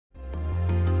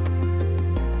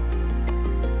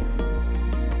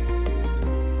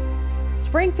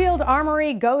Springfield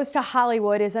Armory Goes to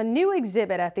Hollywood is a new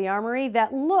exhibit at the Armory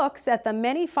that looks at the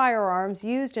many firearms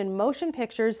used in motion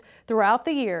pictures throughout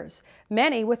the years,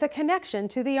 many with a connection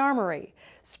to the Armory.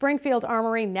 Springfield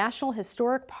Armory National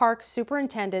Historic Park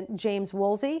Superintendent James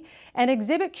Woolsey and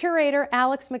exhibit curator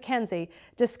Alex Mackenzie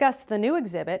discussed the new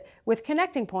exhibit with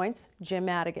Connecting Point's Jim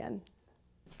Madigan.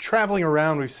 Traveling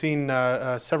around, we've seen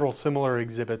several similar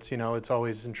exhibits. You know, it's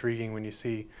always intriguing when you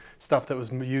see stuff that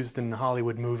was used in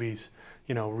Hollywood movies,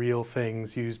 you know, real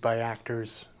things used by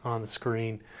actors on the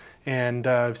screen. And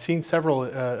I've seen several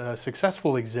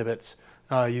successful exhibits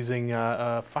using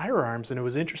firearms, and it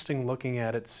was interesting looking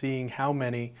at it, seeing how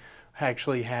many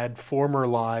actually had former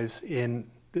lives in,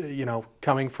 you know,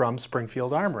 coming from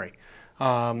Springfield Armory.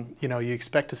 You know, you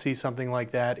expect to see something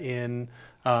like that in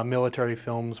military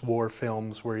films, war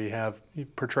films, where you have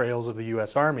portrayals of the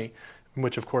U.S. Army, in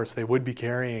which of course they would be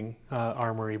carrying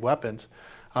armory weapons.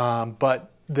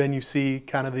 But then you see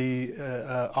kind of the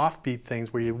offbeat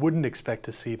things where you wouldn't expect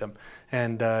to see them.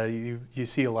 And you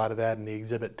see a lot of that in the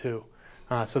exhibit too.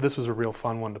 So this was a real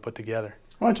fun one to put together.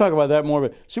 I want to talk about that more,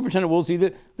 but Superintendent Woolsey,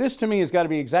 this to me has got to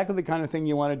be exactly the kind of thing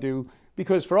you want to do,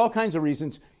 because for all kinds of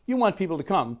reasons, you want people to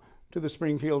come to the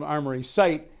Springfield Armory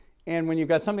site. And when you've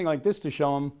got something like this to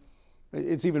show them,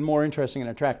 it's even more interesting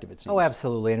and attractive, it seems. Oh,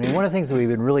 absolutely. I mean, one of the things that we've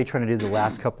been really trying to do the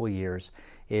last couple of years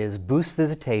is boost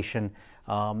visitation.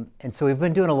 And so we've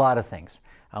been doing a lot of things.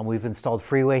 We've installed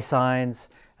freeway signs.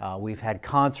 We've had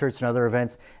concerts and other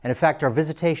events. And in fact, our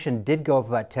visitation did go up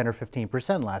about 10 or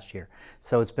 15% last year.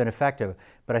 So it's been effective.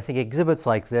 But I think exhibits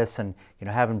like this and, you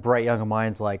know, having bright young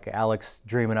minds like Alex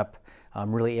dreaming up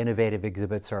really innovative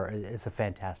exhibits is a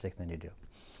fantastic thing to do.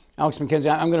 Alex Mackenzie,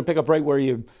 I'm going to pick up right where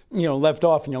you left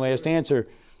off in your last answer.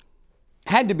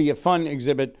 Had to be a fun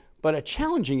exhibit, but a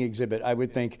challenging exhibit, I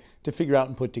would think, to figure out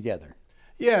and put together.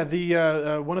 Yeah,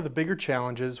 the one of the bigger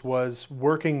challenges was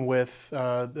working with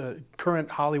the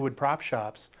current Hollywood prop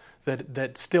shops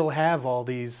that still have all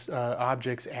these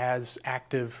objects as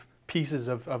active pieces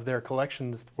of their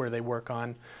collections where they work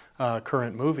on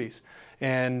current movies,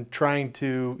 and trying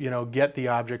to, you know, get the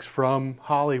objects from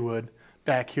Hollywood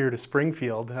back here to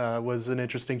Springfield was an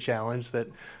interesting challenge that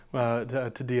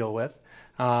to deal with.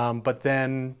 But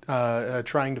then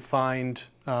trying to find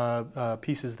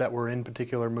pieces that were in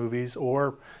particular movies,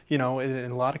 or, you know, in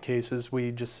a lot of cases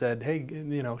we just said, hey,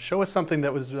 you know, show us something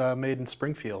that was made in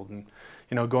Springfield, and,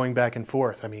 you know, going back and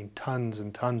forth. I mean, tons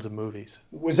and tons of movies.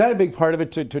 Was that a big part of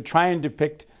it, to try and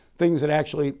depict things that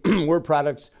actually were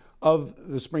products of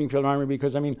the Springfield Armory?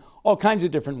 Because, I mean, all kinds of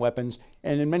different weapons,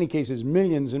 and in many cases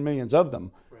millions and millions of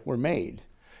them were made.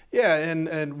 Yeah,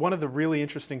 and one of the really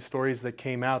interesting stories that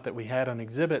came out that we had on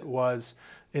exhibit was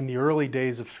in the early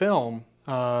days of film,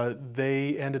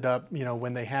 they ended up, you know,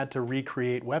 when they had to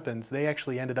recreate weapons, they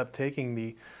actually ended up taking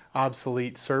the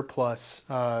obsolete surplus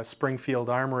Springfield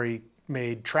Armory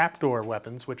made trapdoor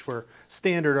weapons, which were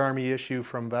standard Army issue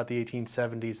from about the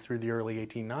 1870s through the early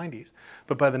 1890s.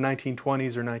 But by the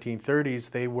 1920s or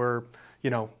 1930s, they were, you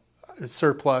know,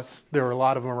 surplus. There were a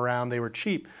lot of them around. They were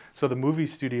cheap. So the movie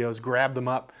studios grabbed them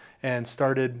up and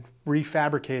started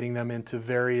refabricating them into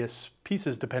various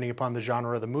pieces depending upon the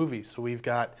genre of the movie. So we've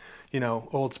got, you know,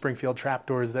 old Springfield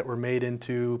trapdoors that were made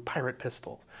into pirate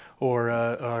pistols, or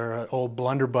an old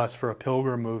blunderbuss for a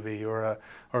Pilgrim movie, or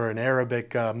an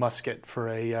Arabic musket for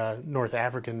a North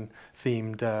African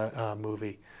themed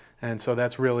movie. And so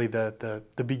that's really the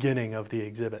beginning of the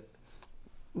exhibit.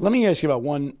 Let me ask you about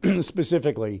one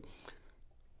specifically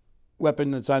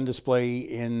weapon that's on display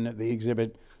in the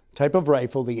exhibit, type of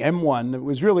rifle, the M1, that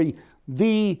was really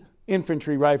the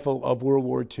infantry rifle of World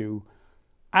War II.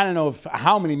 I don't know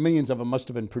how many millions of them must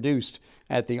have been produced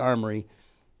at the Armory.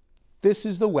 This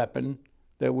is the weapon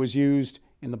that was used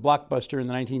in the blockbuster in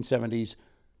the 1970s,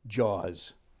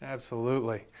 Jaws.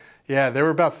 Absolutely. Yeah, there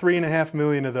were about 3.5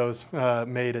 million of those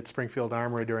made at Springfield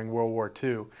Armory during World War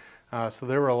II. So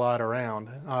there were a lot around.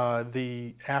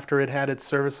 After it had its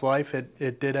service life,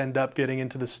 it did end up getting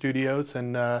into the studios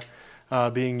and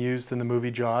being used in the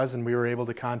movie Jaws, and we were able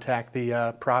to contact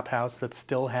the prop house that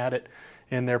still had it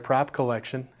in their prop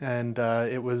collection, and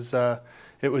it was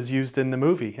used in the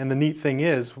movie. And the neat thing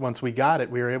is, once we got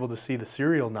it, we were able to see the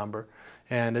serial number,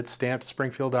 and it's stamped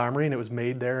Springfield Armory, and it was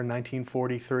made there in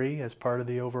 1943 as part of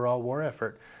the overall war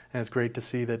effort. And it's great to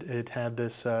see that it had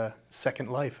this second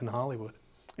life in Hollywood.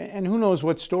 And who knows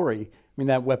what story, I mean,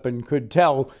 that weapon could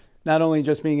tell, not only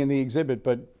just being in the exhibit,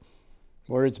 but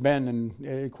where it's been,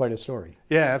 and quite a story.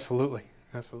 Yeah, absolutely.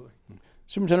 Absolutely.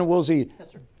 Superintendent Woolsey,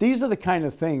 yes, sir. These are the kind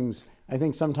of things, I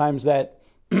think, sometimes that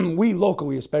we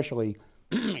locally especially,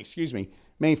 excuse me,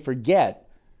 may forget.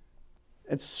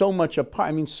 It's so much a part.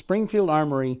 I mean, Springfield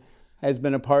Armory has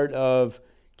been a part of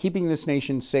keeping this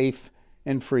nation safe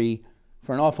and free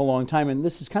for an awful long time, and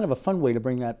this is kind of a fun way to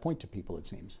bring that point to people, it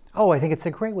seems. Oh, I think it's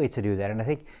a great way to do that, and I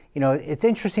think, you know, it's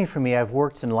interesting for me. I've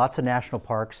worked in lots of national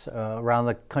parks around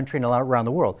the country and around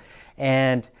the world,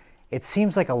 and it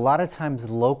seems like a lot of times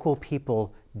local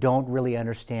people don't really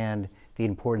understand the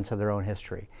importance of their own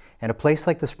history. And a place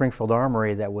like the Springfield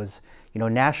Armory that was, you know,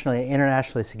 nationally and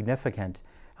internationally significant,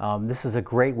 this is a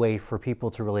great way for people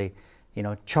to really, you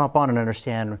know, chomp on and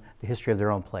understand the history of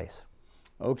their own place.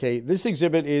 Okay, this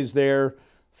exhibit is there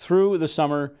through the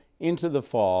summer into the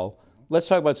fall. Let's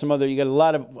talk about some other, you got a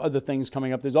lot of other things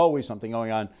coming up. There's always something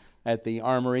going on at the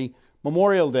Armory.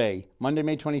 Memorial Day, Monday,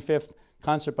 May 25th,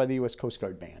 concert by the U.S. Coast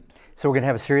Guard Band. So we're going to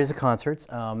have a series of concerts,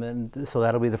 and so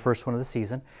that'll be the first one of the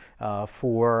season.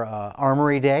 For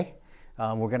Armory Day,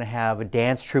 we're going to have a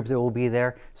dance troupe that will be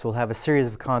there, so we'll have a series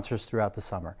of concerts throughout the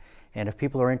summer. And if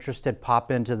people are interested,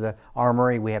 pop into the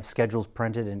Armory. We have schedules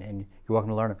printed, and you're welcome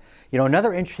to learn them. You know,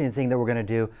 another interesting thing that we're going to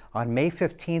do, on May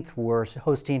 15th, we're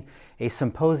hosting a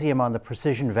symposium on the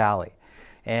Precision Valley.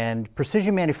 And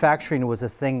precision manufacturing was a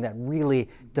thing that really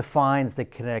defines the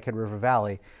Connecticut River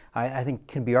Valley. I think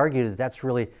can be argued that that's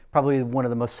really probably one of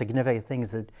the most significant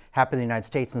things that happen in the United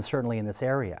States, and certainly in this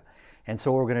area. And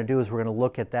so what we're going to do is we're going to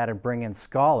look at that and bring in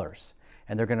scholars,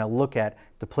 and they're going to look at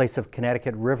the place of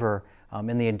Connecticut River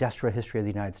in the industrial history of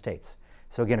the United States.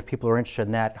 So again, if people are interested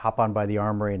in that, hop on by the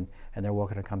Armory, and they're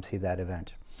welcome to come see that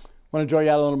event. I want to draw you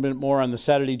out a little bit more on the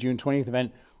Saturday, June 20th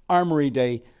event, Armory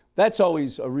Day. That's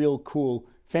always a real cool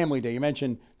family day. You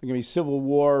mentioned there's going to be Civil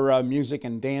War music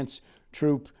and dance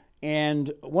troupe.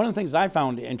 And one of the things I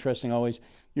found interesting always,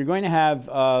 you're going to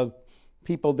have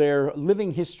people there,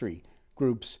 living history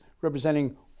groups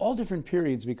representing all different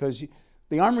periods, because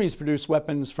the Armory's produced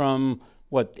weapons from,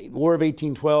 what, the War of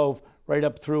 1812 right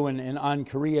up through and on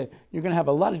Korea. You're going to have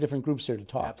a lot of different groups there to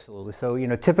talk. Absolutely. So, you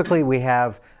know, typically we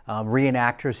have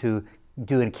reenactors who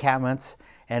do encampments,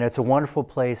 and it's a wonderful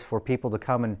place for people to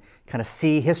come and kind of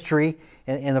see history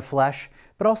in the flesh,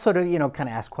 but also to, you know, kind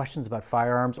of ask questions about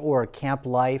firearms or camp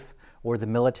life or the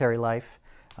military life.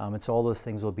 And so all those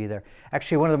things will be there.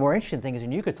 Actually, one of the more interesting things,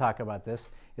 and you could talk about this,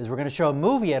 is we're going to show a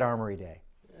movie at Armory Day.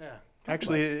 Yeah.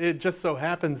 Actually, it just so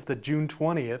happens that June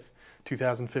 20th,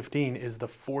 2015 is the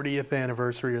 40th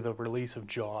anniversary of the release of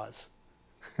Jaws.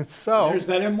 So there's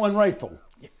that M1 rifle.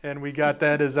 And we got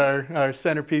that as our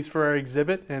centerpiece for our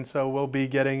exhibit, and so we'll be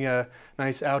getting a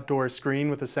nice outdoor screen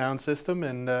with a sound system,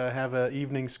 and have an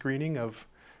evening screening of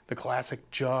the classic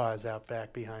Jaws out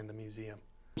back behind the museum.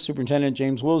 Superintendent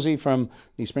James Woolsey from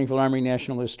the Springfield Armory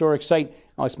National Historic Site,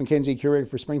 Alex Mackenzie, curator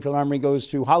for Springfield Armory Goes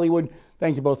to Hollywood.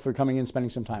 Thank you both for coming in and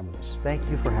spending some time with us. Thank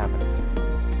you for having us.